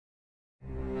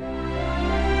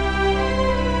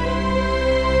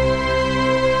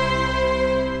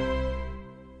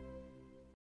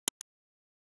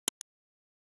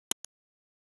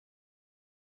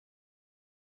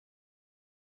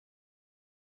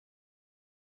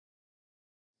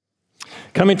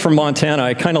Coming from Montana,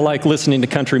 I kind of like listening to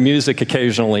country music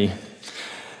occasionally.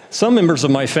 Some members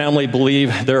of my family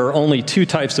believe there are only two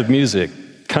types of music,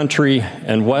 country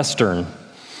and Western.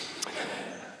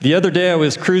 The other day I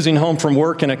was cruising home from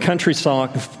work and a country song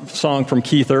from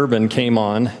Keith Urban came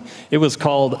on. It was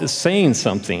called Saying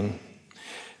Something.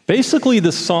 Basically,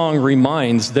 the song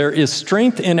reminds there is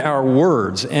strength in our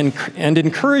words and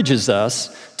encourages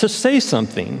us to say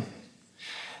something.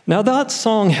 Now, that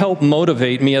song helped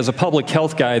motivate me as a public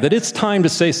health guy that it's time to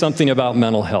say something about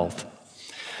mental health.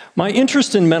 My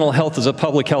interest in mental health as a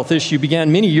public health issue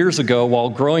began many years ago while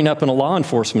growing up in a law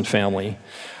enforcement family.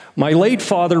 My late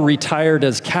father retired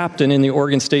as captain in the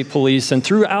Oregon State Police, and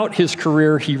throughout his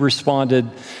career, he responded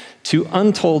to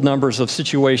untold numbers of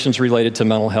situations related to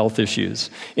mental health issues,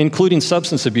 including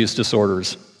substance abuse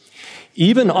disorders.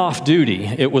 Even off duty,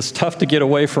 it was tough to get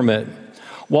away from it.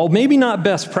 While maybe not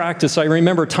best practice, I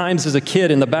remember times as a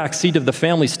kid in the back seat of the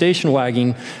family station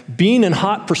wagon being in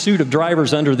hot pursuit of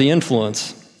drivers under the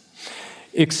influence.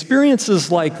 Experiences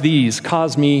like these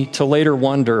caused me to later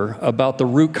wonder about the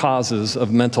root causes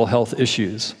of mental health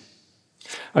issues.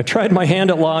 I tried my hand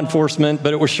at law enforcement,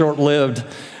 but it was short-lived.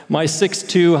 My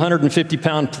 6'2",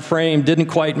 150-pound frame didn't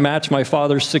quite match my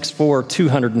father's 6'4",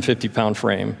 250-pound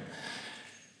frame.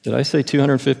 Did I say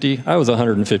 250? I was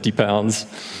 150 pounds.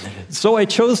 So I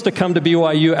chose to come to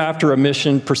BYU after a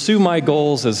mission, pursue my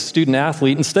goals as a student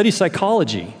athlete, and study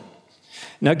psychology.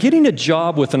 Now, getting a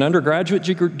job with an undergraduate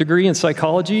degree in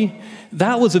psychology,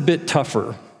 that was a bit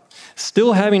tougher.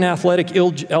 Still having athletic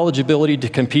eligibility to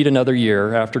compete another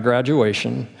year after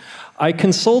graduation, I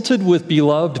consulted with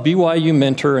beloved BYU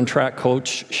mentor and track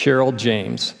coach Cheryl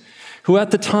James, who at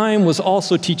the time was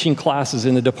also teaching classes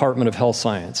in the Department of Health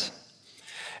Science.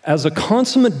 As a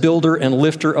consummate builder and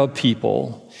lifter of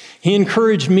people, he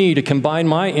encouraged me to combine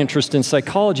my interest in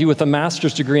psychology with a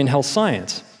master's degree in health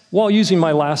science while using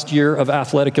my last year of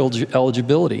athletic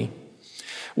eligibility.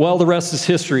 Well, the rest is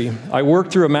history. I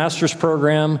worked through a master's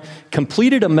program,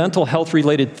 completed a mental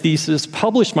health-related thesis,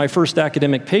 published my first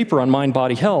academic paper on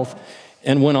mind-body health,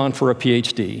 and went on for a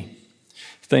PhD.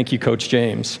 Thank you, Coach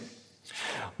James.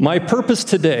 My purpose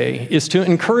today is to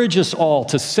encourage us all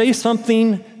to say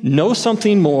something, know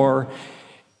something more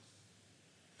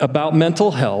about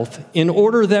mental health in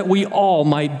order that we all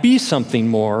might be something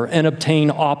more and obtain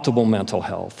optimal mental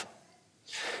health.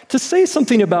 To say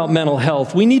something about mental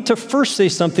health, we need to first say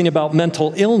something about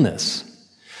mental illness.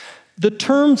 The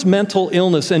terms mental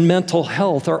illness and mental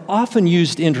health are often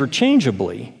used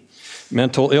interchangeably.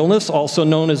 Mental illness, also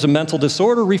known as a mental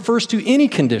disorder, refers to any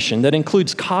condition that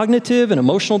includes cognitive and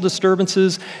emotional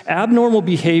disturbances, abnormal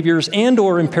behaviors,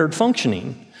 and/or impaired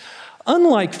functioning.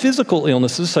 Unlike physical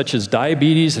illnesses such as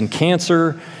diabetes and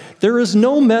cancer, there is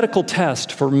no medical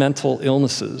test for mental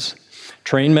illnesses.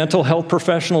 Trained mental health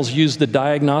professionals use the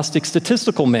Diagnostic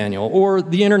Statistical Manual, or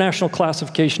the International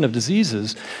Classification of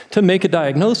Diseases, to make a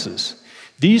diagnosis.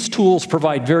 These tools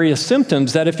provide various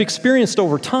symptoms that, if experienced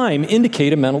over time,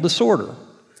 indicate a mental disorder.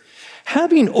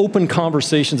 Having open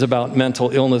conversations about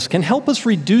mental illness can help us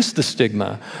reduce the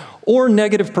stigma or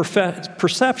negative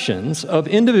perceptions of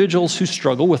individuals who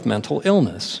struggle with mental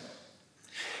illness.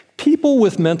 People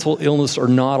with mental illness are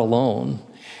not alone.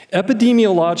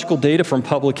 Epidemiological data from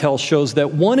public health shows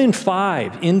that 1 in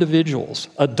 5 individuals,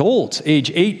 adults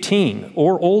age 18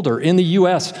 or older in the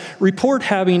U.S., report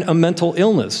having a mental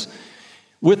illness,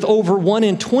 with over 1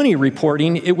 in 20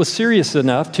 reporting it was serious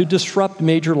enough to disrupt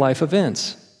major life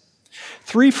events.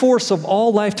 3/4 of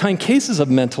all lifetime cases of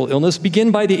mental illness begin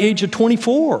by the age of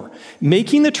 24,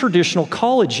 making the traditional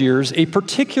college years a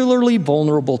particularly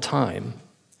vulnerable time.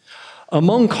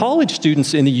 Among college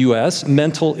students in the U.S.,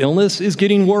 mental illness is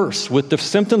getting worse, with the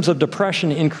symptoms of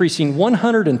depression increasing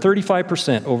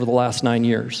 135% over the last 9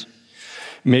 years.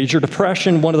 Major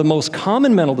depression, one of the most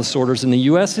common mental disorders in the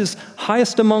U.S., is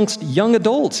highest amongst young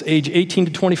adults age 18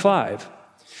 to 25.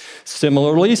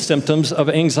 Similarly, symptoms of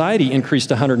anxiety increased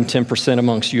 110%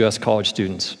 amongst U.S. college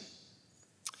students.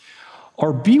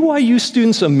 Are BYU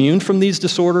students immune from these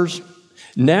disorders?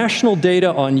 National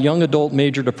data on young adult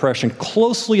major depression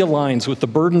closely aligns with the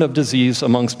burden of disease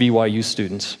amongst BYU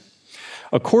students.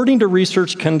 According to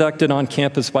research conducted on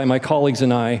campus by my colleagues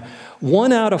and I,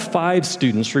 1 out of 5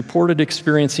 students reported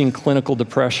experiencing clinical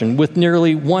depression, with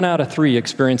nearly 1 out of 3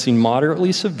 experiencing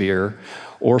moderately severe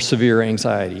or severe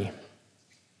anxiety.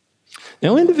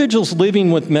 Now, individuals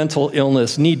living with mental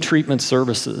illness need treatment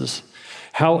services.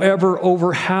 However,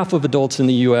 over half of adults in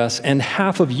the U.S. and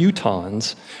half of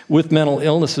Utahns with mental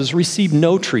illnesses receive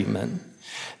no treatment.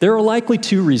 There are likely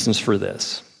 2 reasons for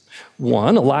this.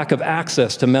 One, a lack of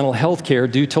access to mental health care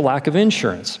due to lack of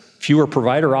insurance, fewer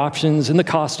provider options, and the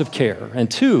cost of care.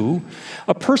 And two,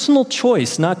 a personal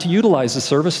choice not to utilize the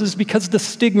services because of the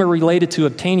stigma related to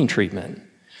obtaining treatment.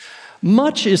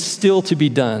 Much is still to be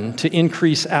done to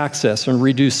increase access and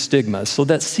reduce stigma so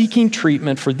that seeking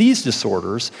treatment for these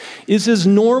disorders is as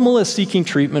normal as seeking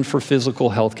treatment for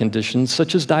physical health conditions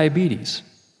such as diabetes.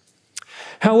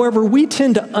 However, we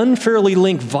tend to unfairly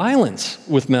link violence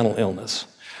with mental illness.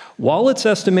 While it's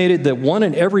estimated that 1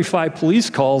 in every 5 police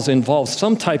calls involves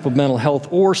some type of mental health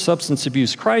or substance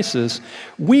abuse crisis,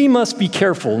 we must be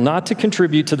careful not to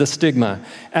contribute to the stigma,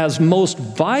 as most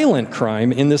violent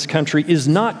crime in this country is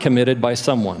not committed by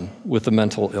someone with a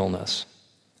mental illness.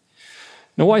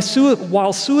 Now,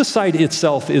 while suicide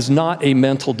itself is not a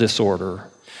mental disorder,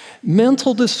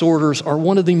 mental disorders are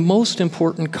one of the most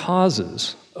important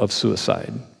causes of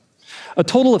suicide. A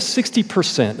total of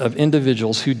 60% of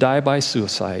individuals who die by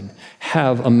suicide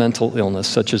have a mental illness,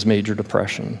 such as major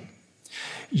depression.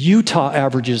 Utah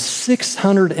averages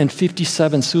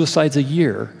 657 suicides a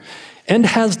year and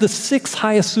has the 6th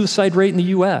highest suicide rate in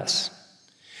the U.S.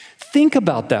 Think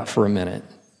about that for a minute.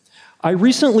 I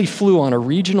recently flew on a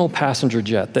regional passenger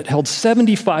jet that held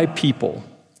 75 people.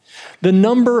 The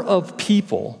number of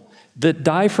people that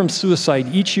die from suicide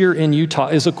each year in Utah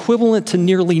is equivalent to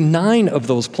nearly 9 of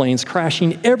those planes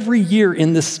crashing every year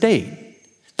in this state.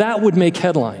 That would make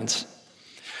headlines.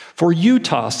 For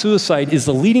Utah, suicide is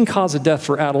the leading cause of death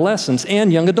for adolescents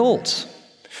and young adults.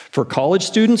 For college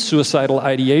students, suicidal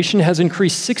ideation has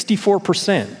increased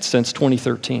 64% since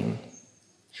 2013.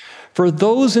 For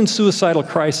those in suicidal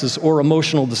crisis or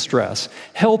emotional distress,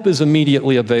 help is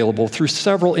immediately available through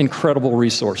several incredible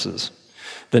resources.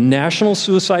 The National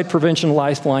Suicide Prevention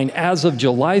Lifeline, as of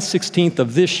July 16th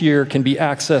of this year, can be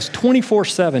accessed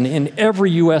 24/7 in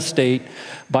every U.S. state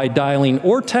by dialing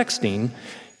or texting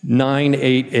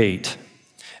 988.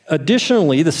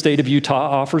 Additionally, the state of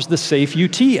Utah offers the Safe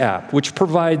UT app, which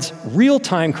provides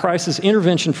real-time crisis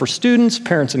intervention for students,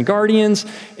 parents and guardians,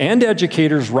 and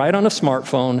educators right on a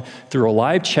smartphone through a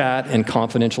live chat and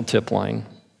confidential tip line.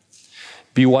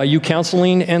 BYU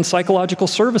Counseling and Psychological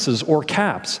Services, or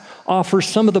CAPS, offers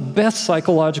some of the best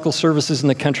psychological services in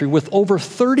the country with over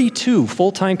 32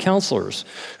 full-time counselors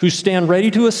who stand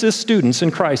ready to assist students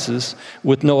in crisis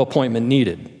with no appointment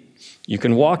needed. You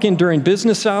can walk in during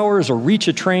business hours or reach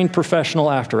a trained professional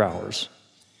after hours.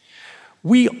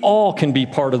 We all can be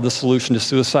part of the solution to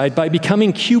suicide by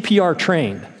becoming QPR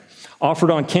trained.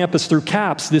 Offered on campus through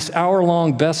CAPS, this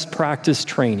hour-long best practice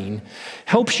training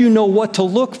helps you know what to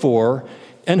look for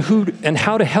and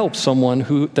how to help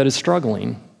someone that is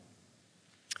struggling.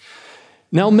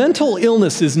 Now, mental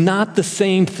illness is not the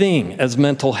same thing as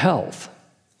mental health.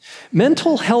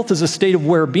 Mental health is a state of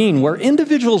well-being where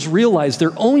individuals realize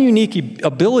their own unique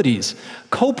abilities,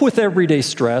 cope with everyday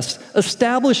stress,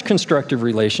 establish constructive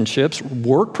relationships,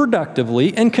 work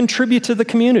productively, and contribute to the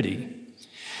community.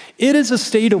 It is a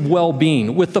state of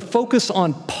well-being with the focus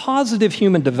on positive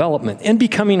human development and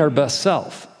becoming our best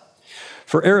self.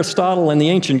 For Aristotle and the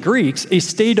ancient Greeks, a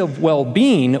state of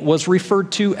well-being was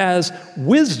referred to as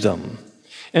wisdom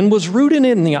and was rooted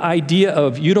in the idea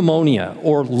of eudaimonia,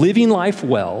 or living life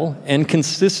well and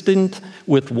consistent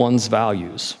with one's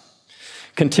values.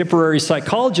 Contemporary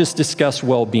psychologists discuss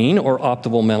well-being or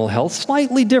optimal mental health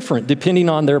slightly different depending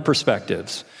on their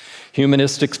perspectives.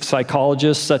 Humanistic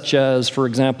psychologists such as, for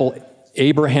example,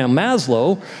 Abraham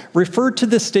Maslow referred to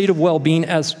this state of well-being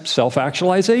as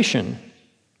self-actualization.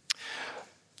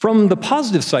 From the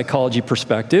positive psychology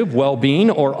perspective,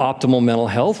 well-being or optimal mental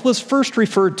health was first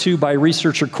referred to by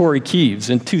researcher Corey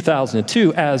Kieves in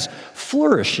 2002 as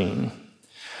flourishing.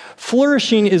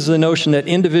 Flourishing is the notion that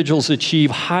individuals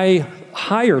achieve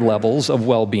higher levels of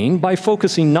well-being by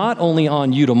focusing not only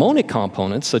on eudaimonic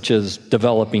components, such as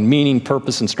developing meaning,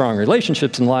 purpose, and strong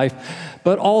relationships in life,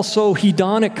 but also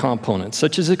hedonic components,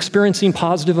 such as experiencing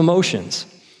positive emotions.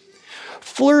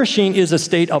 Flourishing is a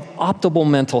state of optimal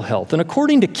mental health. And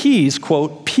according to Keyes,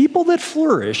 quote, people that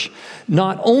flourish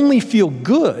not only feel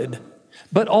good,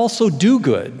 but also do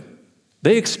good.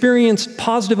 They experience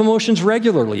positive emotions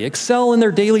regularly, excel in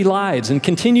their daily lives, and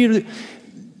continue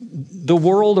the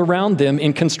world around them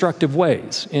in constructive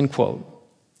ways, end quote.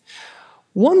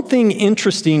 One thing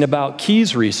interesting about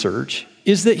Keyes' research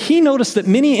is that he noticed that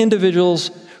many individuals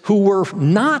who were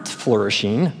not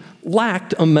flourishing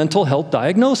lacked a mental health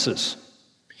diagnosis.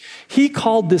 He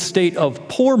called this state of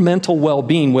poor mental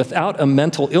well-being without a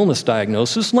mental illness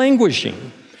diagnosis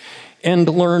languishing, and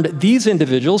learned these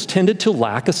individuals tended to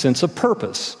lack a sense of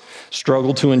purpose,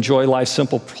 struggled to enjoy life's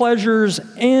simple pleasures,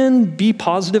 and be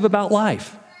positive about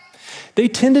life. they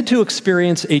tended to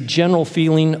experience a general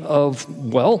feeling of,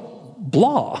 well,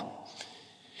 blah.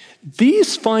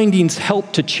 These findings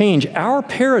helped to change our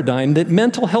paradigm that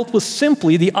mental health was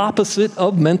simply the opposite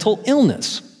of mental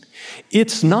illness.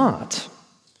 It's not.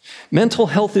 Mental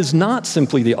health is not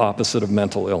simply the opposite of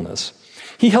mental illness.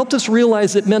 He helped us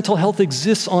realize that mental health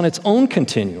exists on its own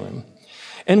continuum,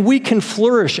 and we can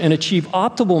flourish and achieve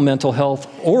optimal mental health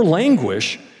or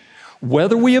languish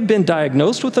whether we have been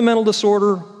diagnosed with a mental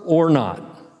disorder or not.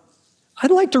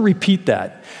 I'd like to repeat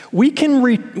that. We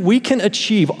can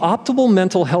achieve optimal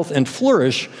mental health and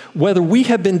flourish whether we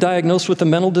have been diagnosed with a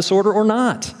mental disorder or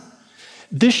not.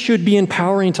 This should be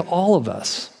empowering to all of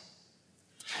us.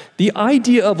 The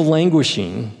idea of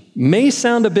languishing may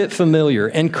sound a bit familiar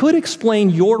and could explain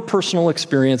your personal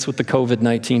experience with the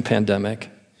COVID-19 pandemic.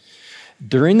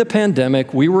 During the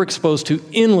pandemic, we were exposed to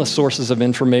endless sources of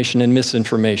information and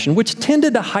misinformation, which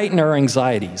tended to heighten our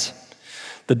anxieties.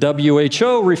 The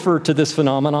WHO referred to this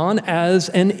phenomenon as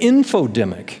an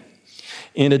infodemic.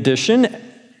 In addition,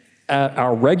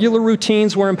 our regular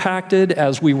routines were impacted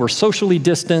as we were socially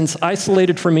distanced,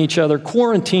 isolated from each other,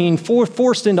 quarantined,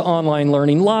 forced into online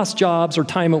learning, lost jobs or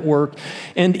time at work,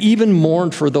 and even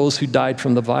mourned for those who died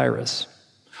from the virus.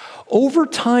 Over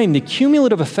time, the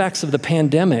cumulative effects of the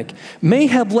pandemic may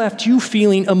have left you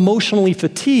feeling emotionally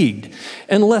fatigued,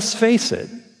 and let's face it,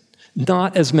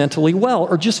 not as mentally well,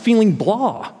 or just feeling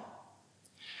blah.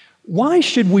 Why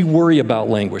should we worry about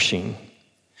languishing?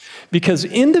 Because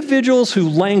individuals who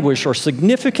languish are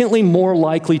significantly more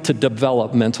likely to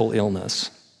develop mental illness.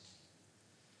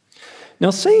 Now,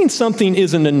 saying something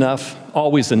isn't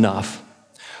always enough.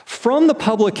 From the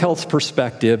public health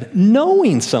perspective,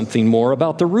 knowing something more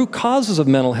about the root causes of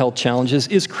mental health challenges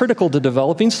is critical to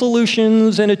developing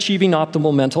solutions and achieving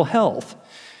optimal mental health.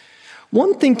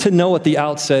 One thing to know at the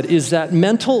outset is that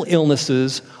mental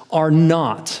illnesses are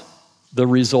not the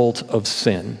result of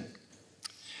sin.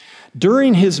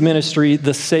 During his ministry,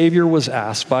 the Savior was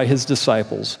asked by his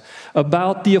disciples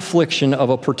about the affliction of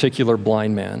a particular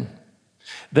blind man.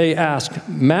 They asked,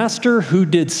 "Master, who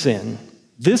did sin,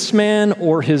 this man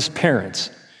or his parents,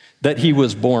 that he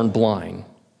was born blind?"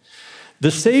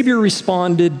 The Savior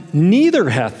responded, "Neither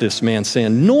hath this man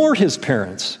sinned, nor his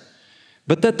parents,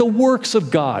 but that the works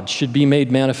of God should be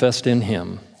made manifest in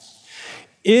him."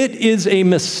 It is a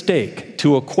mistake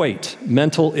to equate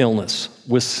mental illness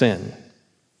with sin.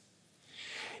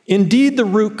 Indeed, the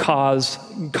root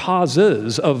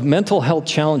causes of mental health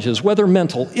challenges, whether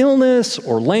mental illness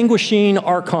or languishing,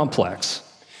 are complex.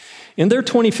 In their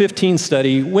 2015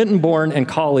 study, Wittenborn and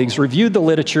colleagues reviewed the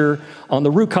literature on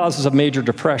the root causes of major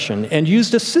depression and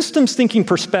used a systems thinking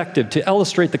perspective to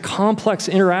illustrate the complex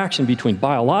interaction between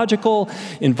biological,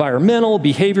 environmental,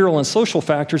 behavioral, and social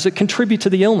factors that contribute to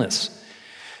the illness.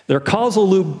 Their causal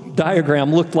loop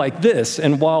diagram looked like this,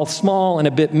 and while small and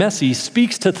a bit messy,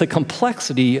 speaks to the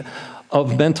complexity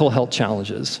of mental health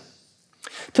challenges.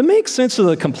 To make sense of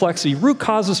the complexity, root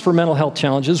causes for mental health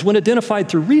challenges, when identified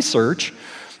through research,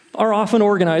 are often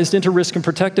organized into risk and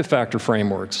protective factor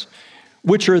frameworks,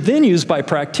 which are then used by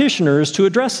practitioners to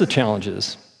address the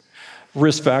challenges.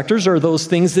 Risk factors are those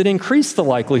things that increase the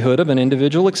likelihood of an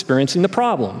individual experiencing the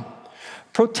problem.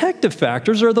 Protective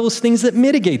factors are those things that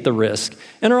mitigate the risk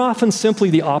and are often simply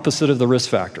the opposite of the risk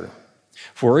factor.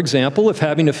 For example, if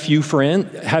having few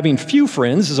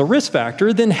friends is a risk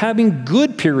factor, then having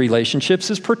good peer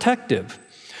relationships is protective.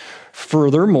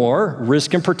 Furthermore,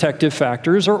 risk and protective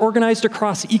factors are organized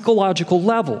across ecological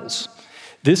levels.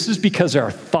 This is because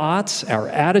our thoughts, our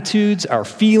attitudes, our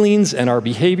feelings, and our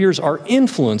behaviors are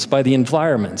influenced by the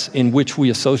environments in which we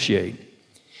associate.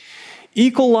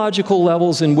 Ecological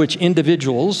levels in which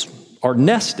individuals are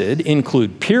nested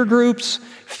include peer groups,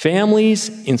 families,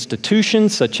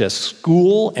 institutions such as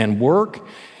school and work,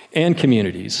 and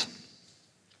communities.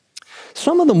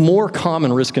 Some of the more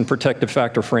common risk and protective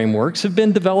factor frameworks have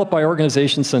been developed by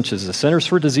organizations such as the Centers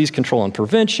for Disease Control and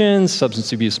Prevention,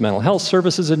 Substance Abuse Mental Health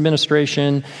Services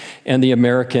Administration, and the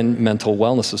American Mental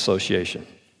Wellness Association.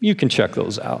 You can check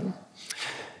those out.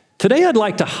 Today, I'd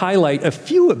like to highlight a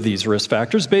few of these risk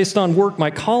factors based on work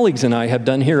my colleagues and I have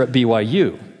done here at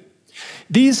BYU.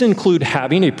 These include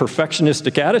having a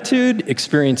perfectionistic attitude,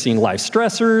 experiencing life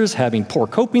stressors, having poor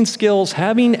coping skills,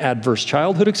 having adverse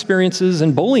childhood experiences,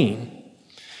 and bullying.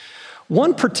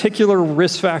 One particular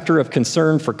risk factor of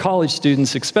concern for college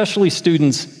students, especially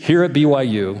students here at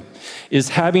BYU, is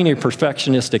having a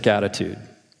perfectionistic attitude.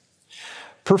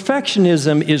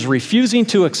 Perfectionism is refusing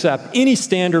to accept any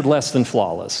standard less than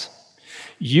flawless.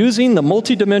 Using the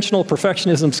multidimensional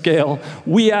perfectionism scale,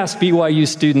 we asked BYU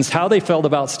students how they felt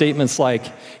about statements like,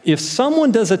 "If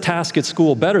someone does a task at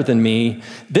school better than me,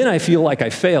 then I feel like I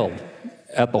failed."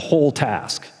 at the whole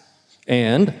task.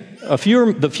 And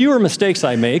the fewer mistakes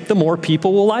I make, the more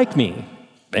people will like me.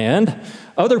 And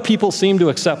other people seem to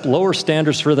accept lower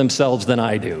standards for themselves than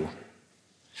I do.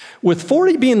 With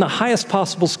 40 being the highest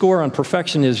possible score on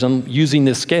perfectionism using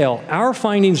this scale, our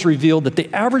findings revealed that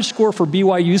the average score for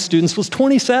BYU students was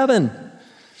 27.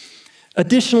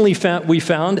 Additionally, we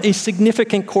found a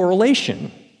significant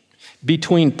correlation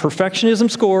between perfectionism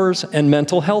scores and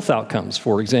mental health outcomes.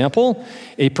 For example,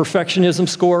 a perfectionism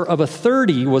score of a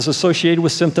 30 was associated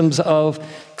with symptoms of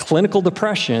clinical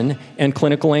depression and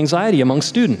clinical anxiety among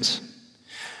students.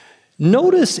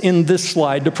 Notice in this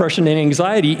slide, depression and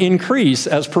anxiety increase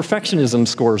as perfectionism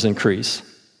scores increase.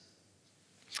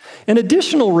 An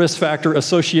additional risk factor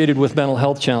associated with mental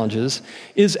health challenges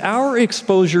is our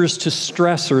exposures to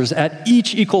stressors at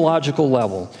each ecological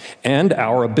level and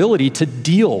our ability to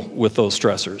deal with those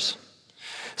stressors.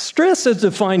 Stress, as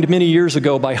defined many years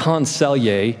ago by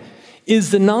Hanson,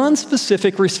 is the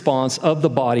nonspecific response of the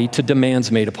body to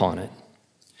demands made upon it.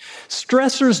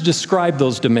 Stressors describe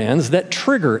those demands that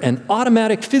trigger an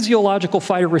automatic physiological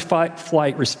fight or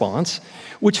flight response,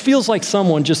 which feels like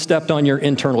someone just stepped on your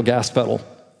internal gas pedal.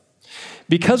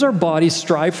 Because our bodies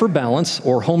strive for balance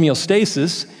or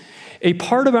homeostasis, a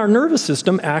part of our nervous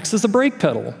system acts as a brake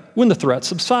pedal when the threat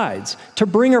subsides to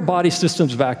bring our body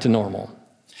systems back to normal.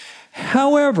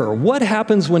 However, what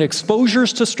happens when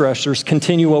exposures to stressors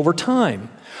continue over time?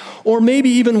 Or maybe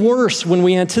even worse, when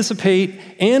we anticipate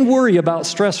and worry about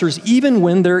stressors even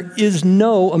when there is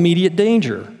no immediate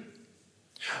danger.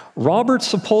 Robert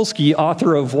Sapolsky,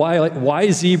 author of Why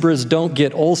Zebras Don't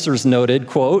Get Ulcers, noted,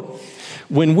 quote,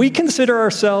 "When we consider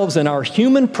ourselves and our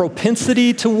human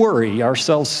propensity to worry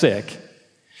ourselves sick,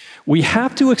 we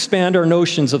have to expand our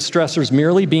notions of stressors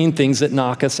merely being things that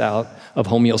knock us out of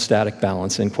homeostatic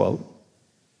balance," end quote.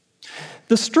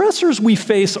 The stressors we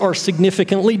face are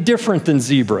significantly different than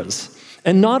zebras,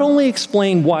 and not only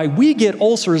explain why we get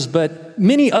ulcers, but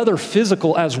many other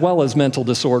physical as well as mental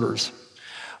disorders.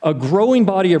 A growing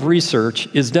body of research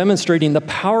is demonstrating the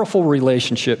powerful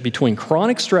relationship between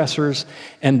chronic stressors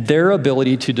and their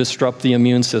ability to disrupt the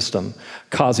immune system,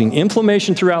 causing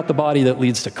inflammation throughout the body that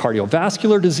leads to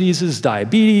cardiovascular diseases,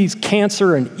 diabetes,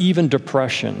 cancer, and even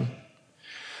depression.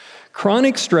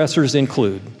 Chronic stressors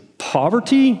include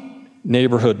poverty,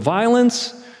 neighborhood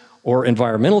violence, or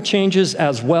environmental changes,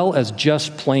 as well as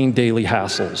just plain daily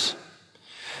hassles.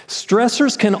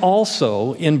 Stressors can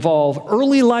also involve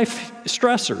early life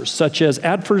stressors, such as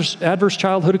adverse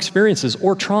childhood experiences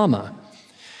or trauma.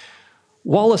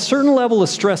 While a certain level of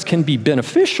stress can be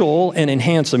beneficial and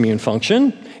enhance immune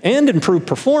function and improve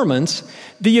performance,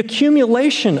 the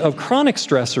accumulation of chronic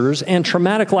stressors and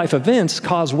traumatic life events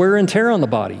cause wear and tear on the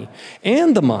body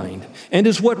and the mind, and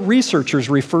is what researchers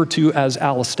refer to as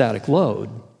allostatic load.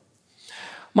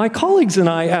 My colleagues and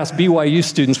I asked BYU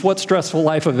students what stressful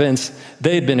life events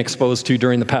they had been exposed to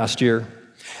during the past year.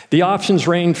 The options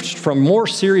ranged from more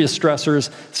serious stressors,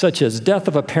 such as death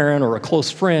of a parent or a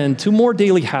close friend, to more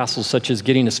daily hassles, such as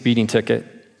getting a speeding ticket.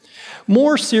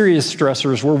 More serious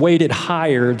stressors were weighted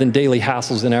higher than daily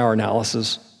hassles in our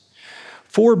analysis.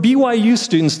 For BYU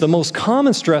students, the most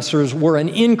common stressors were an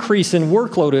increase in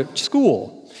workload at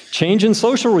school, change in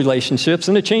social relationships,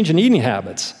 and a change in eating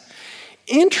habits.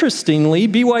 Interestingly,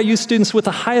 BYU students with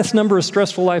the highest number of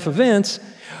stressful life events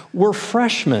were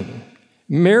freshmen,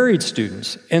 married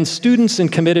students, and students in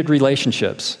committed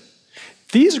relationships.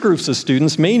 These groups of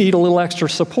students may need a little extra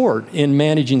support in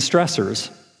managing stressors.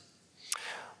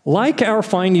 Like our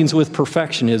findings with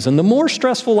perfectionism, the more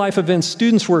stressful life events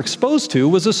students were exposed to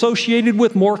was associated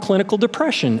with more clinical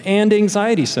depression and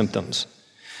anxiety symptoms.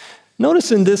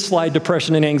 Notice in this slide,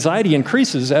 depression and anxiety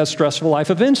increases as stressful life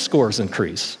event scores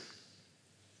increase.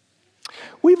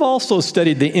 We've also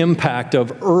studied the impact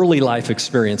of early life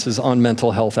experiences on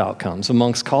mental health outcomes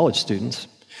amongst college students.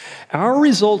 Our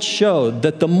results showed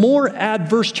that the more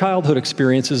adverse childhood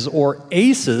experiences, or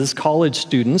ACEs, college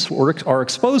students are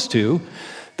exposed to,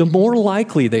 the more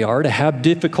likely they are to have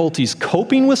difficulties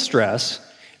coping with stress,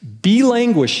 be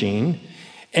languishing,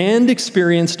 and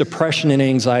experience depression and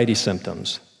anxiety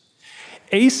symptoms.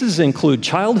 ACEs include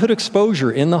childhood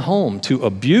exposure in the home to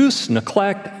abuse,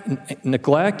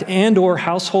 neglect, and/or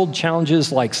household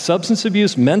challenges like substance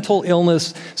abuse, mental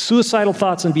illness, suicidal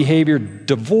thoughts and behavior,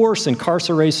 divorce,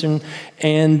 incarceration,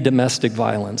 and domestic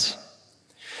violence.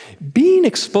 Being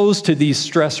exposed to these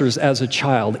stressors as a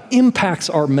child impacts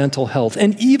our mental health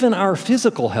and even our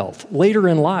physical health later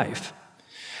in life.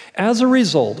 As a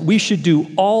result, we should do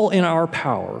all in our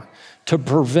power to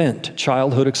prevent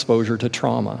childhood exposure to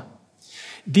trauma.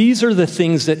 These are the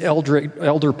things that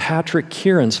Elder Patrick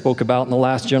Kieran spoke about in the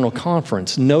last General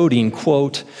Conference, noting,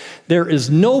 quote, "There is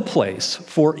no place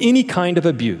for any kind of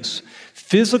abuse,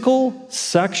 physical,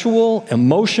 sexual,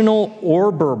 emotional,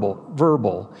 or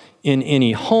verbal, in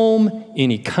any home,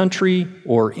 any country,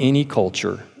 or any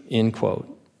culture," end quote.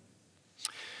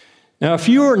 Now, if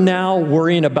you are now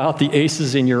worrying about the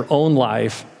ACEs in your own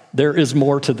life, there is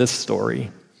more to this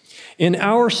story. In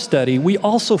our study, we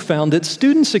also found that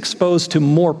students exposed to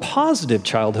more positive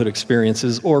childhood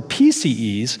experiences, or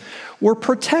PCEs, were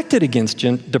protected against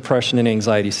depression and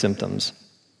anxiety symptoms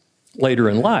later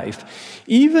in life,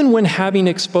 even when having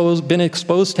been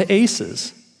exposed to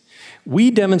ACEs.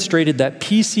 We demonstrated that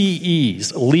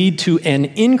PCEs lead to an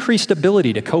increased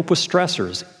ability to cope with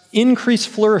stressors, increased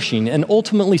flourishing, and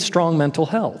ultimately strong mental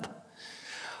health.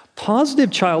 Positive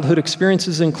childhood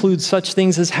experiences include such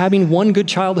things as having one good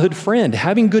childhood friend,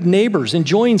 having good neighbors,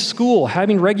 enjoying school,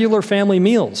 having regular family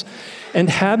meals, and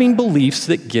having beliefs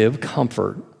that give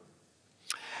comfort.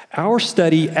 Our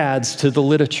study adds to the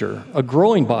literature, a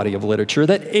growing body of literature,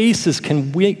 that ACEs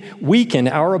can weaken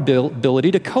our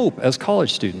ability to cope as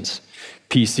college students.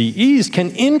 PCEs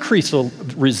can increase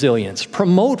resilience,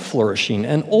 promote flourishing,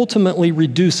 and ultimately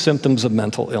reduce symptoms of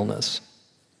mental illness.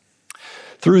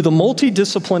 Through the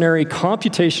multidisciplinary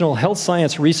computational health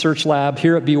science research lab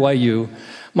here at BYU,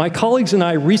 my colleagues and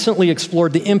I recently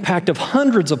explored the impact of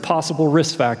hundreds of possible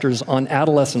risk factors on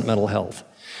adolescent mental health.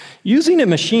 Using a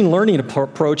machine learning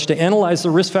approach to analyze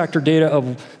the risk factor data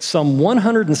of some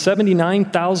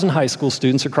 179,000 high school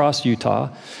students across Utah,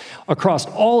 across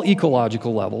all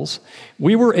ecological levels,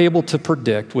 we were able to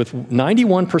predict with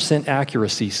 91%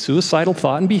 accuracy suicidal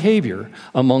thought and behavior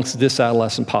amongst this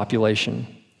adolescent population.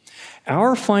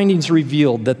 Our findings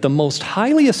revealed that the most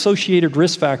highly associated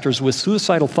risk factors with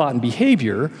suicidal thought and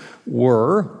behavior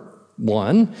were: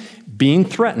 1, being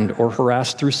threatened or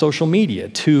harassed through social media;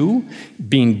 2,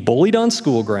 being bullied on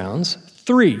school grounds;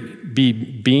 3,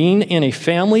 being in a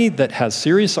family that has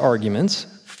serious arguments;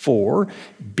 4,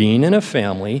 being in a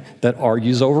family that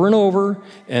argues over and over;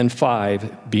 and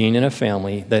 5, being in a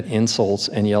family that insults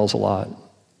and yells a lot.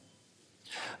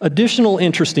 Additional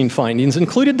interesting findings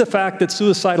included the fact that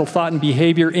suicidal thought and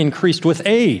behavior increased with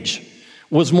age,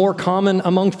 was more common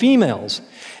among females,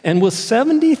 and was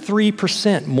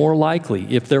 73% more likely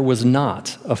if there was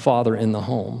not a father in the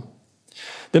home.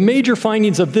 The major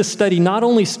findings of this study not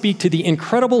only speak to the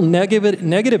incredible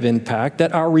negative impact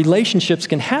that our relationships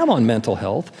can have on mental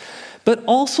health, but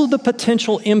also the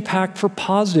potential impact for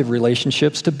positive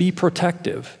relationships to be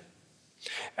protective.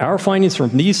 Our findings from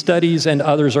these studies and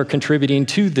others are contributing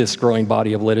to this growing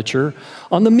body of literature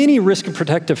on the many risk and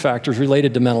protective factors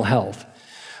related to mental health.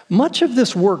 Much of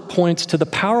this work points to the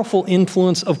powerful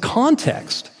influence of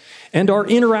context and our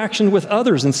interaction with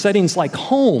others in settings like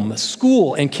home,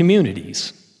 school, and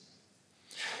communities.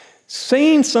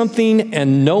 Saying something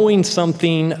and knowing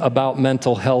something about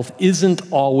mental health isn't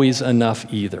always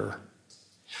enough either.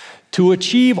 To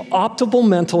achieve optimal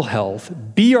mental health,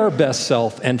 be our best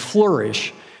self, and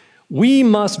flourish, we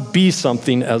must be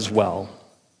something as well.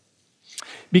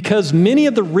 Because many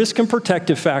of the risk and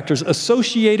protective factors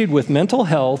associated with mental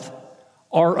health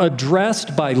are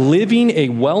addressed by living a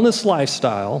wellness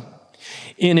lifestyle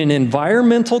in an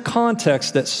environmental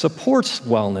context that supports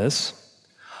wellness,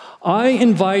 I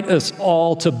invite us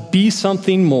all to be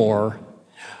something more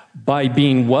by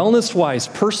being wellness-wise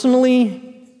personally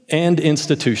and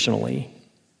institutionally.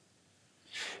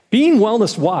 Being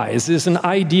wellness-wise is an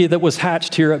idea that was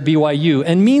hatched here at BYU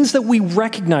and means that we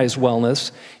recognize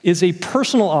wellness is a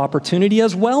personal opportunity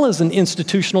as well as an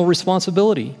institutional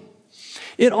responsibility.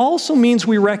 It also means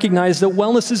we recognize that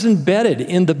wellness is embedded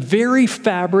in the very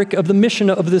fabric of the mission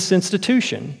of this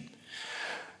institution.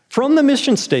 From the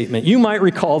mission statement, you might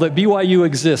recall that BYU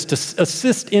exists to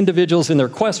assist individuals in their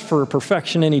quest for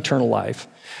perfection and eternal life,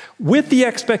 with the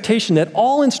expectation that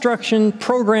all instruction,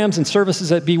 programs, and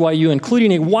services at BYU,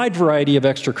 including a wide variety of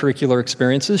extracurricular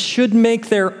experiences, should make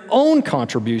their own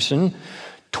contribution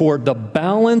toward the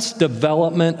balanced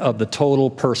development of the total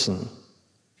person.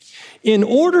 In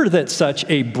order that such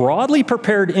a broadly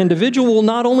prepared individual will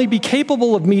not only be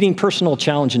capable of meeting personal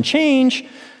challenge and change,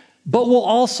 but will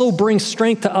also bring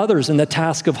strength to others in the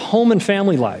task of home and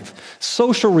family life,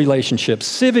 social relationships,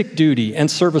 civic duty, and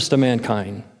service to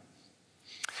mankind.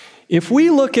 If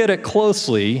we look at it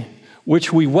closely,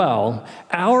 which we will,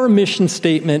 our mission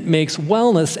statement makes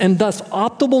wellness and thus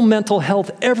optimal mental health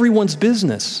everyone's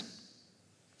business.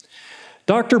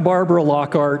 Dr. Barbara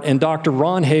Lockhart and Dr.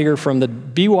 Ron Hager from the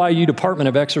BYU Department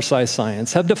of Exercise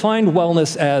Science have defined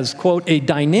wellness as, quote, a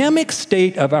dynamic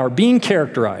state of our being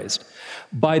characterized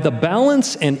by the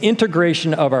balance and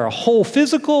integration of our whole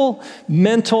physical,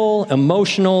 mental,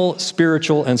 emotional,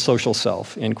 spiritual, and social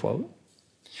self, end quote.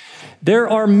 There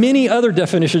are many other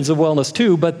definitions of wellness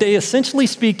too, but they essentially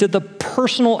speak to the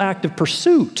personal active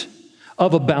pursuit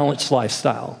of a balanced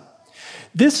lifestyle.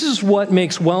 This is what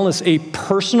makes wellness a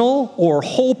personal or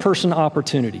whole person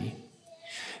opportunity.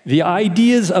 The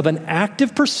ideas of an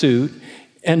active pursuit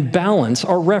and balance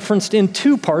are referenced in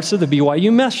two parts of the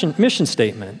BYU mission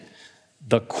statement: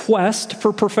 the quest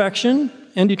for perfection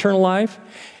and eternal life,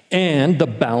 and the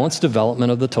balanced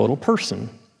development of the total person.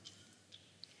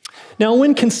 Now,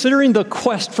 when considering the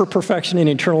quest for perfection and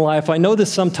eternal life, I know that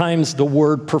sometimes the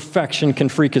word perfection can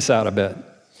freak us out a bit.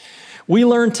 We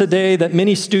learned today that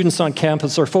many students on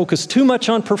campus are focused too much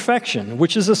on perfection,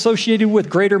 which is associated with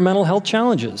greater mental health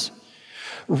challenges.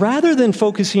 Rather than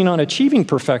focusing on achieving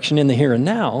perfection in the here and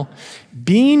now,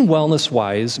 being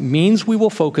wellness-wise means we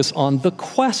will focus on the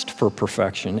quest for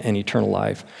perfection and eternal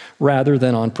life rather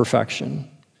than on perfection.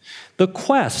 The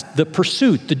quest, the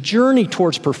pursuit, the journey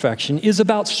towards perfection is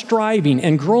about striving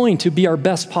and growing to be our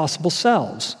best possible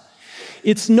selves.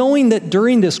 It's knowing that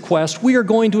during this quest, we are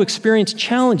going to experience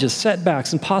challenges,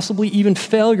 setbacks, and possibly even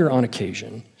failure on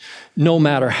occasion, no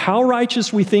matter how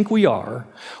righteous we think we are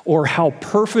or how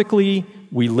perfectly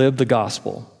we live the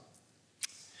gospel.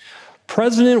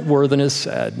 President Worthiness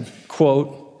said,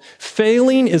 quote,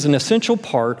 "Failing is an essential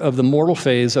part of the mortal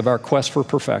phase of our quest for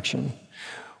perfection.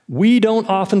 We don't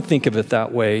often think of it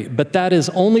that way, but that is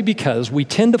only because we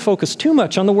tend to focus too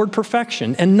much on the word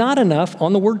perfection and not enough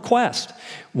on the word quest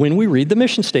when we read the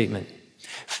mission statement.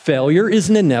 Failure is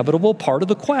an inevitable part of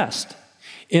the quest.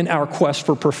 In our quest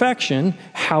for perfection,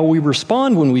 how we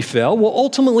respond when we fail will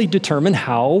ultimately determine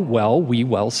how well we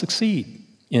succeed,"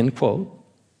 end quote.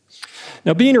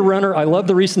 Now, being a runner, I love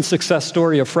the recent success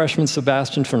story of freshman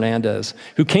Sebastian Fernandez,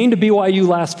 who came to BYU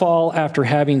last fall after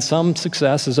having some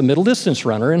success as a middle distance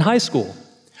runner in high school.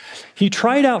 He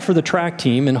tried out for the track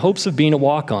team in hopes of being a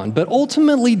walk-on, but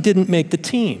ultimately didn't make the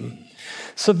team.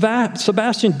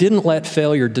 Sebastian didn't let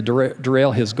failure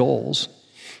derail his goals.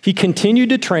 He continued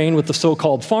to train with the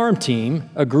so-called farm team,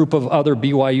 a group of other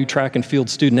BYU track and field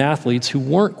student athletes who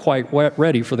weren't quite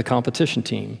ready for the competition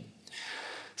team.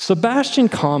 Sebastian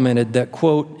commented that,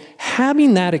 quote,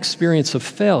 "Having that experience of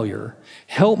failure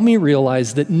helped me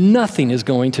realize that nothing is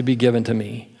going to be given to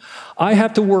me. I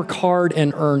have to work hard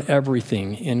and earn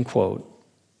everything," end quote.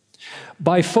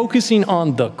 By focusing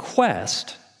on the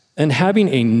quest and having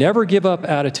a never-give-up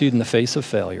attitude in the face of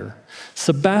failure,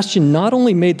 Sebastian not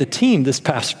only made the team this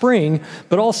past spring,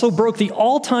 but also broke the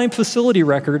all-time facility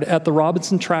record at the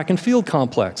Robinson Track and Field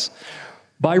Complex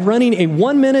by running a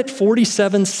 1 minute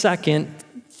 47 second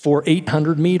for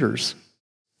 800 meters.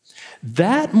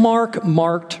 That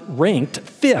ranked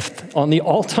 5th on the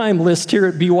all-time list here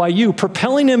at BYU,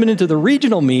 propelling him into the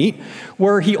regional meet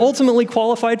where he ultimately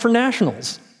qualified for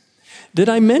nationals. Did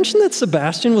I mention that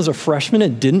Sebastian was a freshman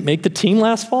and didn't make the team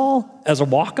last fall as a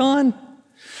walk-on?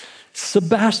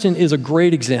 Sebastian is a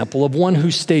great example of one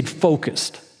who stayed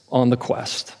focused on the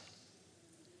quest.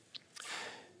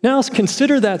 Now, let's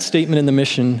consider that statement in the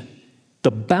mission, the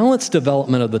balanced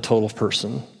development of the total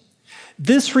person.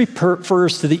 This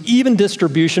refers to the even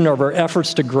distribution of our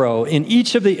efforts to grow in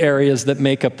each of the areas that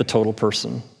make up the total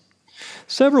person.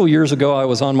 Several years ago, I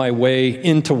was on my way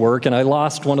into work and I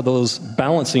lost one of those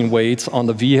balancing weights on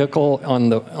the vehicle, on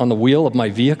the wheel of my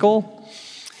vehicle.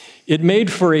 It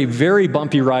made for a very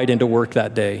bumpy ride into work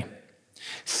that day.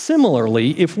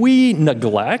 Similarly, if we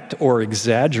neglect or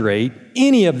exaggerate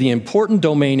any of the important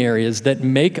domain areas that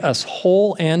make us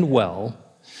whole and well,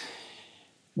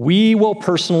 we will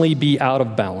personally be out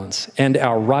of balance and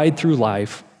our ride through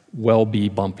life will be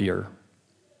bumpier.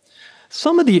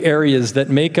 Some of the areas that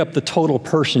make up the total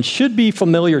person should be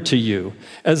familiar to you,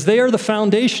 as they are the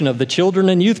foundation of the children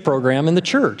and youth program in the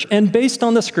church, and based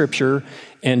on the scripture,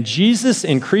 "And Jesus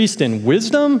increased in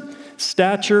wisdom,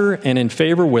 stature, and in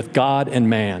favor with God and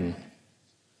man."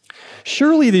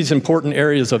 Surely these important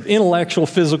areas of intellectual,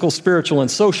 physical, spiritual,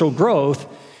 and social growth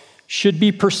should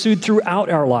be pursued throughout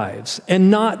our lives,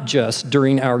 and not just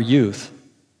during our youth.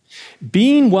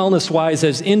 Being wellness-wise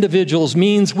as individuals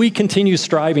means we continue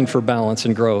striving for balance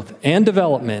and growth and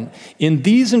development in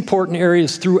these important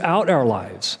areas throughout our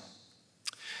lives.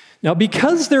 Now,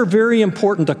 because they're very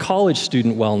important to college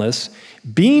student wellness,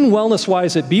 being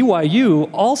wellness-wise at BYU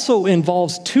also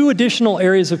involves two additional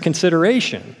areas of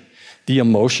consideration: the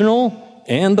emotional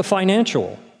and the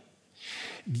financial.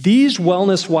 These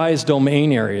wellness-wise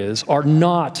domain areas are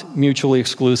not mutually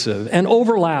exclusive and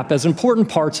overlap as important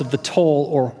parts of the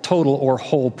total or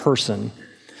whole person.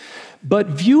 But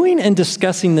viewing and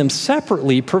discussing them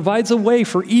separately provides a way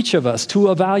for each of us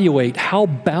to evaluate how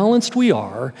balanced we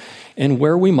are and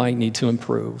where we might need to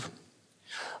improve.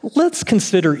 Let's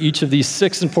consider each of these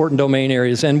 6 important domain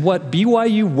areas and what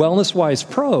BYU WellnessWise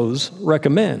pros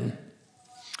recommend.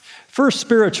 First,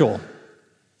 spiritual.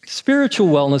 Spiritual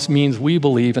wellness means we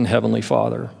believe in Heavenly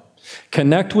Father,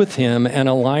 connect with Him, and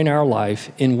align our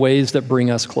life in ways that bring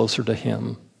us closer to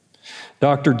Him.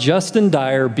 Dr. Justin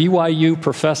Dyer, BYU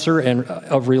professor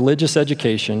of religious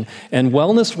education and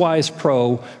WellnessWise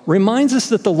Pro, reminds us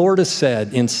that the Lord has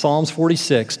said in Psalms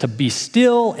 46 to be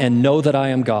still and know that I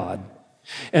am God,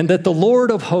 and that the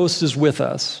Lord of hosts is with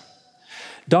us.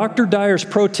 Dr. Dyer's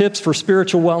pro tips for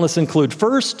spiritual wellness include,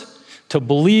 first, to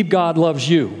believe God loves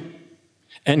you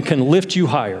and can lift you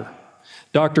higher.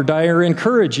 Dr. Dyer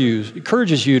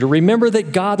encourages you to remember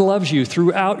that God loves you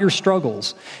throughout your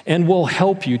struggles and will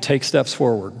help you take steps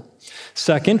forward.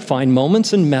 Second, find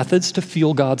moments and methods to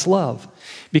feel God's love,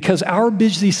 because our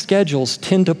busy schedules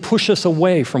tend to push us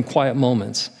away from quiet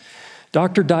moments.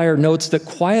 Dr. Dyer notes that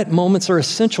quiet moments are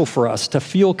essential for us to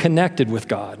feel connected with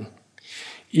God.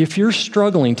 If you're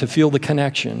struggling to feel the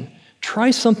connection,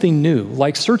 try something new,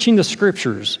 like searching the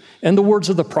scriptures and the words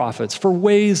of the prophets for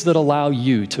ways that allow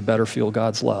you to better feel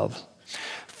God's love.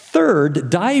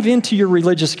 Third, dive into your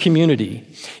religious community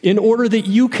in order that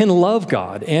you can love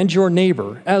God and your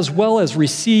neighbor, as well as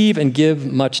receive and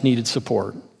give much needed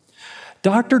support.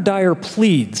 Dr. Dyer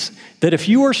pleads that if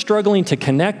you are struggling to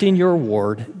connect in your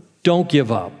ward, don't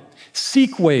give up.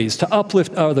 Seek ways to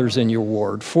uplift others in your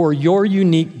ward, for your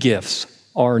unique gifts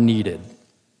are needed.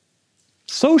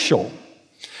 Social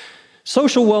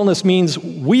wellness means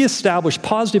we establish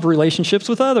positive relationships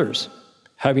with others.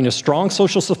 Having a strong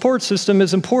social support system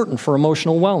is important for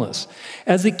emotional wellness,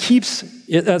 as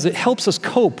it helps us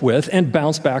cope with and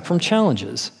bounce back from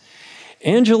challenges.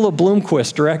 Angela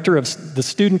Bloomquist, director of the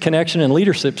Student Connection and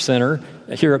Leadership Center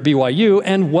here at BYU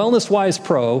and WellnessWise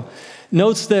Pro,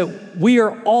 notes that we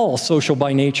are all social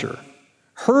by nature.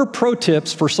 Her pro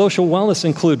tips for social wellness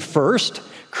include, first,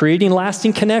 creating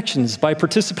lasting connections by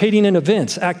participating in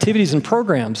events, activities, and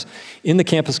programs in the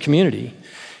campus community.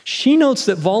 She notes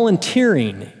that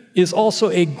volunteering is also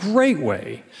a great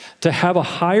way to have a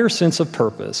higher sense of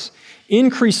purpose,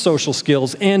 increase social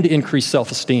skills, and increase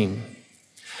self-esteem.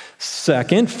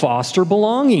 Second, foster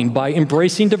belonging by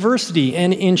embracing diversity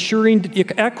and ensuring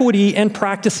equity and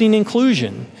practicing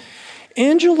inclusion.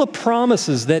 Angela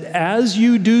promises that as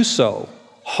you do so,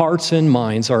 hearts and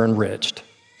minds are enriched.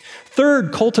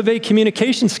 Third, cultivate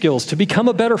communication skills to become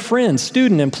a better friend,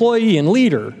 student, employee, and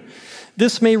leader.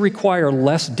 This may require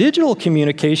less digital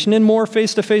communication and more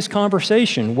face-to-face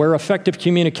conversation, where effective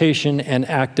communication and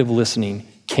active listening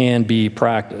can be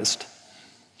practiced.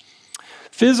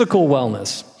 Physical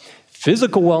wellness.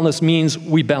 Physical wellness means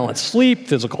we balance sleep,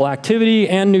 physical activity,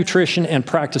 and nutrition, and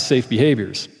practice safe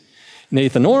behaviors.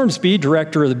 Nathan Ormsby,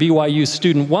 director of the BYU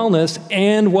Student Wellness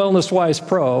and WellnessWise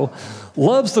Pro,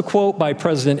 loves the quote by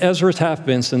President Ezra Taft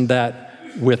Benson that,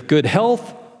 with good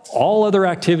health, all other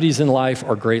activities in life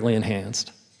are greatly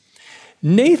enhanced.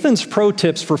 Nathan's pro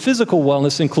tips for physical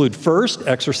wellness include, first,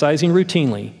 exercising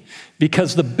routinely,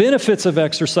 because the benefits of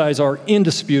exercise are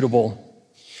indisputable.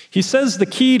 He says the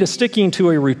key to sticking to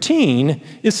a routine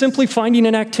is simply finding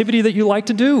an activity that you like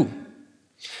to do.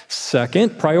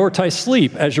 Second, prioritize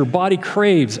sleep, as your body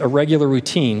craves a regular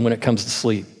routine when it comes to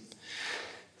sleep.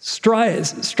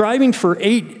 Striving for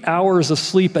 8 hours of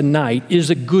sleep a night is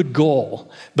a good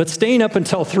goal, but staying up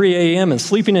until 3 a.m. and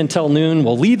sleeping until noon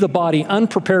will leave the body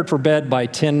unprepared for bed by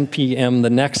 10 p.m. the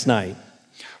next night.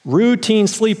 Routine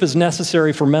sleep is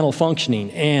necessary for mental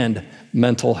functioning and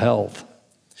mental health.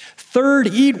 Third,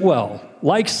 eat well.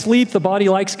 Like sleep, the body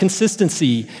likes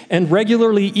consistency, and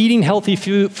regularly eating healthy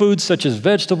foods such as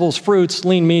vegetables, fruits,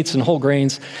 lean meats, and whole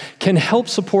grains can help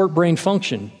support brain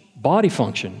function, body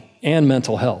function, and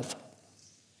mental health.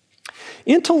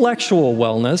 Intellectual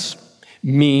wellness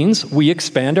means we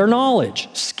expand our knowledge,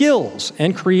 skills,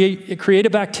 and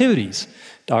creative activities.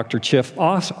 Dr. Chip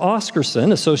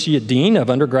Oscarson, Associate Dean of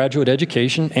Undergraduate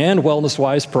Education and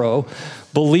WellnessWise Pro,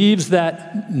 believes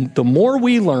that the more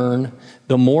we learn,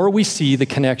 the more we see the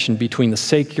connection between the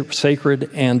sacred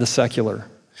and the secular.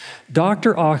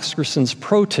 Dr. Oscarson's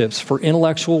pro tips for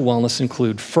intellectual wellness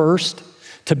include, first,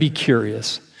 to be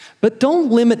curious. But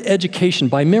don't limit education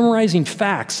by memorizing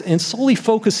facts and solely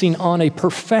focusing on a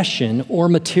profession or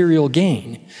material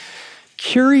gain.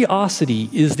 Curiosity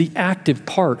is the active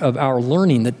part of our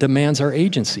learning that demands our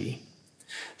agency.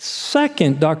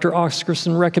 Second, Dr.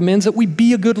 Oscarson recommends that we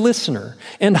be a good listener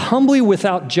and humbly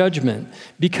without judgment,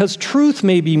 because truth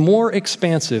may be more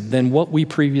expansive than what we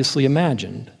previously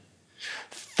imagined.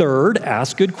 Third,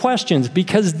 ask good questions,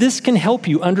 because this can help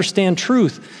you understand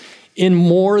truth in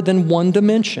more than one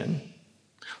dimension.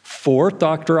 Fourth,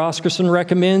 Dr. Oscarson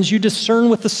recommends you discern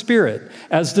with the Spirit,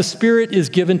 as the Spirit is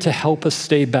given to help us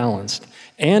stay balanced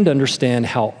and understand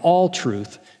how all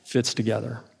truth fits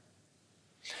together.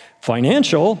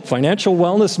 Financial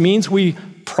wellness means we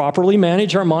properly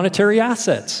manage our monetary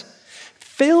assets.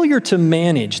 Failure to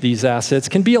manage these assets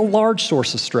can be a large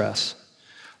source of stress.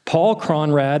 Paul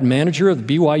Conrad, manager of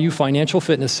the BYU Financial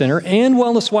Fitness Center and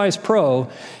WellnessWise Pro,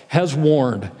 has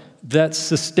warned that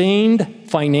sustained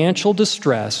financial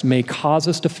distress may cause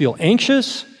us to feel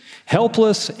anxious,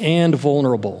 helpless, and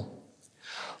vulnerable.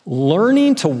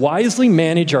 Learning to wisely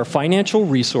manage our financial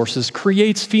resources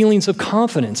creates feelings of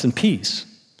confidence and peace.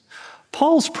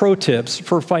 Paul's pro tips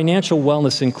for financial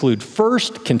wellness include: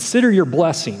 first, consider your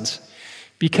blessings,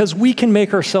 because we can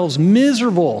make ourselves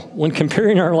miserable when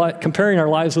comparing our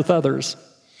lives with others.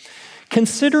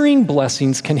 Considering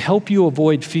blessings can help you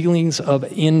avoid feelings of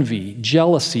envy,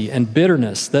 jealousy, and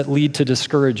bitterness that lead to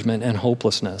discouragement and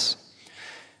hopelessness.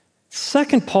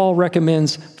 Second, Paul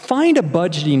recommends find a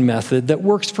budgeting method that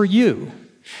works for you.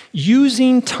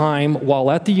 Using time while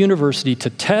at the university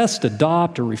to test,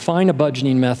 adopt, or refine a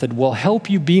budgeting method will help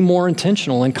you be more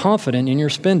intentional and confident in your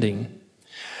spending.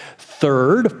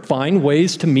 Third, find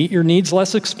ways to meet your needs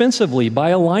less expensively by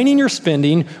aligning your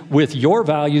spending with your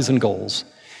values and goals.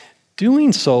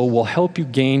 Doing so will help you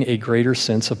gain a greater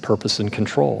sense of purpose and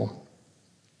control.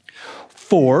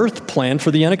 Fourth, plan for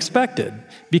the unexpected,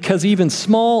 because even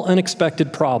small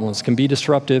unexpected problems can be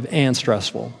disruptive and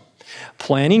stressful.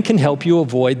 Planning can help you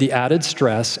avoid the added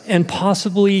stress and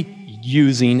possibly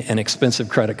using an expensive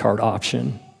credit card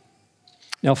option.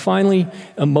 Now finally,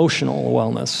 emotional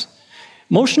wellness.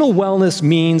 Emotional wellness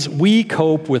means we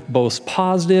cope with both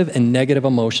positive and negative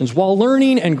emotions while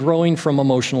learning and growing from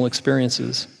emotional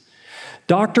experiences.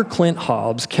 Dr. Clint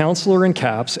Hobbs, counselor in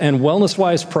CAPS and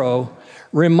WellnessWise Pro,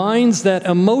 reminds that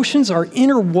emotions are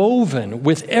interwoven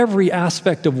with every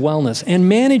aspect of wellness, and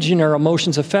managing our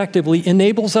emotions effectively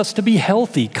enables us to be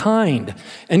healthy, kind,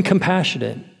 and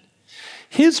compassionate.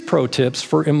 His pro tips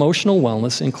for emotional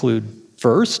wellness include: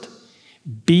 first,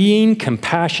 being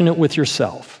compassionate with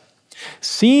yourself.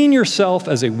 Seeing yourself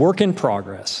as a work in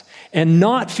progress and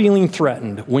not feeling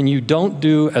threatened when you don't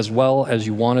do as well as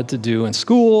you wanted to do in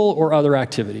school or other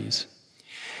activities.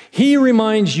 He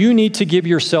reminds you need to give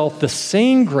yourself the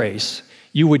same grace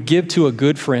you would give to a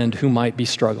good friend who might be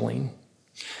struggling.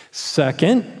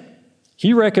 Second,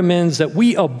 he recommends that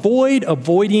we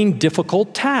avoiding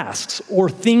difficult tasks or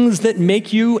things that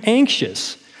make you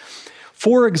anxious.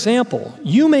 For example,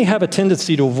 you may have a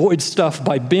tendency to avoid stuff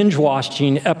by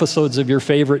binge-watching episodes of your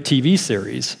favorite TV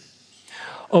series.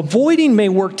 Avoiding may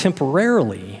work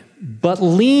temporarily, but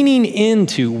leaning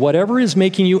into whatever is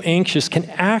making you anxious can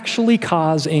actually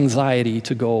cause anxiety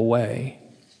to go away.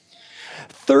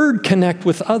 Third, connect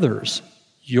with others.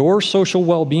 This social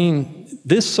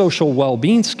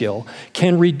well-being skill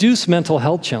can reduce mental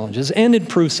health challenges and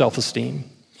improve self-esteem.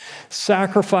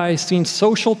 Sacrificing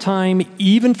social time,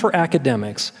 even for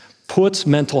academics, puts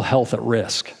mental health at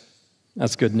risk.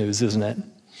 That's good news, isn't it?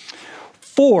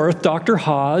 Fourth, Dr.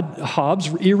 Hobbs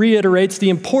reiterates the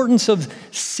importance of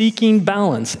seeking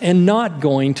balance and not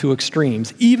going to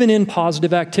extremes, even in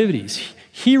positive activities.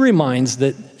 He reminds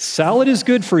that salad is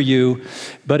good for you,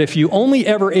 but if you only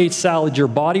ever ate salad, your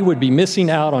body would be missing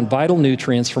out on vital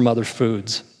nutrients from other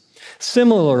foods.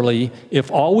 Similarly, if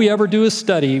all we ever do is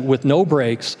study with no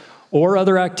breaks or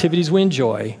other activities we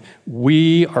enjoy,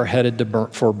 we are headed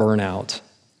for burnout.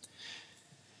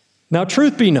 Now,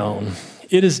 truth be known,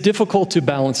 it is difficult to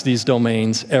balance these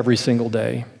domains every single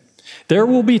day. There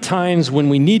will be times when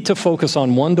we need to focus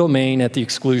on one domain at the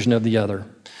exclusion of the other,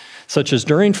 such as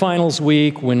during finals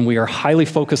week when we are highly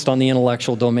focused on the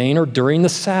intellectual domain, or during the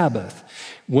Sabbath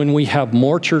when we have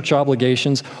more church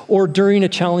obligations, or during a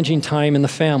challenging time in the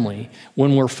family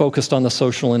when we're focused on the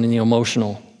social and the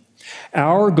emotional.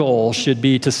 Our goal should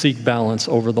be to seek balance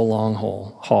over the long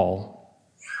haul.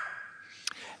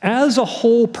 As a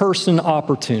whole person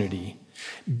opportunity,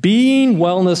 being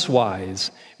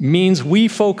wellness-wise means we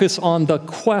focus on the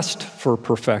quest for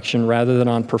perfection rather than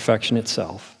on perfection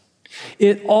itself.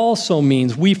 It also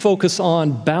means we focus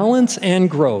on balance and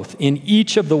growth in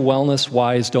each of the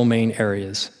wellness-wise domain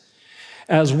areas.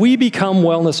 As we become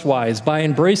wellness-wise by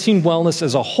embracing wellness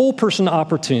as a whole person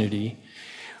opportunity,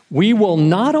 we will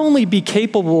not only be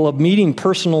capable of meeting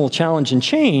personal challenge and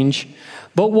change,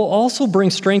 but will also bring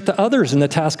strength to others in the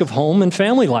task of home and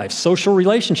family life, social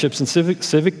relationships and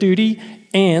civic duty,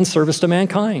 and service to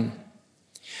mankind.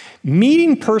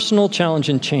 Meeting personal challenge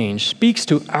and change speaks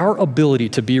to our ability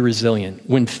to be resilient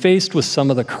when faced with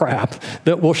some of the crap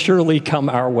that will surely come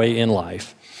our way in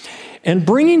life. And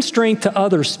bringing strength to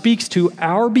others speaks to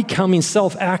our becoming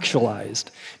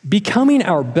self-actualized, becoming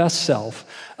our best self,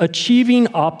 achieving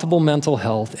optimal mental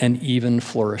health, and even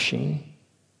flourishing.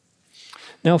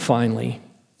 Now, finally,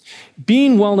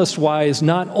 being wellness-wise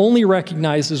not only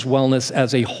recognizes wellness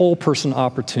as a whole person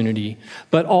opportunity,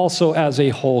 but also as a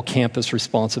whole campus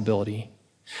responsibility.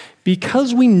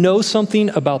 Because we know something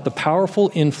about the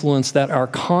powerful influence that our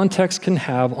context can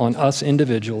have on us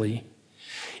individually,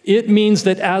 it means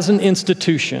that as an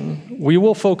institution, we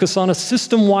will focus on a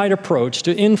system-wide approach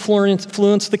to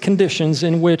influence the conditions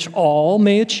in which all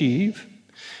might achieve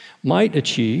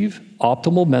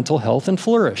optimal mental health and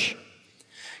flourish.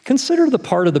 Consider the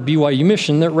part of the BYU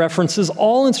mission that references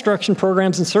all instruction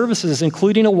programs and services,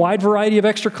 including a wide variety of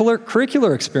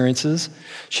extracurricular experiences,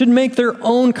 should make their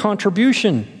own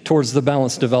contribution towards the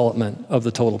balanced development of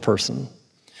the total person.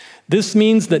 This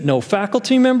means that no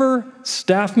faculty member,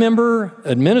 staff member,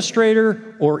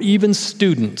 administrator, or even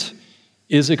student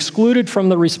is excluded from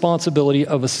the responsibility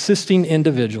of assisting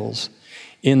individuals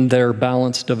in their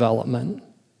balanced development.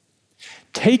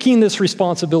 Taking this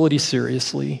responsibility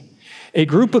seriously, a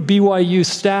group of BYU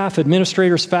staff,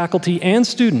 administrators, faculty, and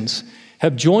students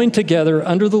have joined together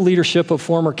under the leadership of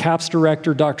former CAPS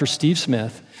director Dr. Steve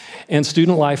Smith and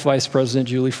Student Life Vice President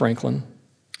Julie Franklin.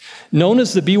 Known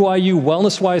as the BYU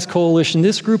Wellness-Wise Coalition,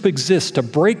 this group exists to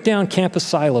break down campus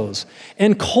silos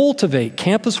and cultivate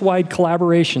campus-wide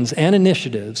collaborations and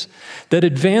initiatives that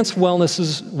advance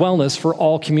wellness for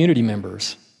all community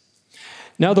members.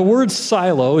 Now, the word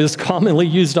silo is commonly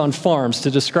used on farms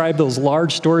to describe those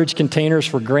large storage containers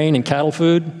for grain and cattle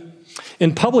food.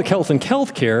 In public health and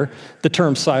healthcare, the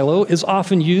term silo is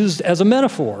often used as a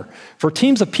metaphor for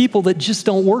teams of people that just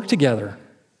don't work together.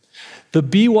 The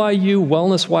BYU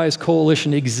Wellness-Wise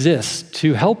Coalition exists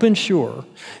to help ensure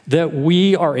that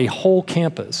we are a whole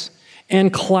campus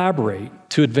and collaborate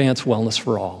to advance wellness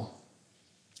for all.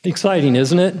 Exciting,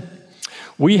 isn't it?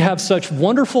 We have such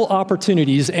wonderful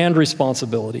opportunities and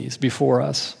responsibilities before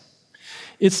us.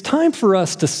 It's time for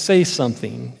us to say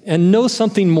something and know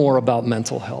something more about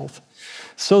mental health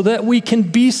so that we can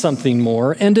be something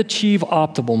more and achieve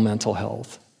optimal mental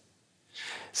health.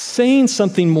 Saying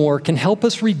something more can help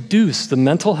us reduce the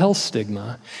mental health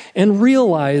stigma and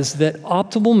realize that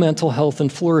optimal mental health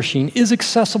and flourishing is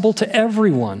accessible to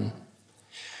everyone.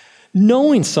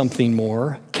 Knowing something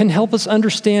more can help us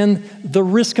understand the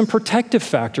risk and protective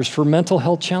factors for mental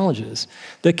health challenges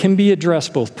that can be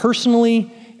addressed both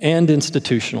personally and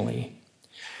institutionally.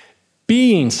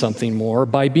 Being something more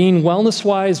by being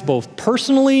wellness-wise both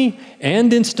personally and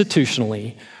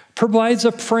institutionally provides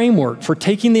a framework for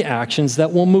taking the actions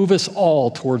that will move us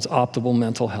all towards optimal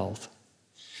mental health.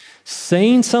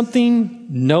 Saying something,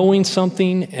 knowing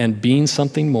something, and being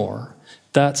something more,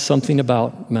 that's something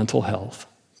about mental health.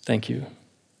 Thank you.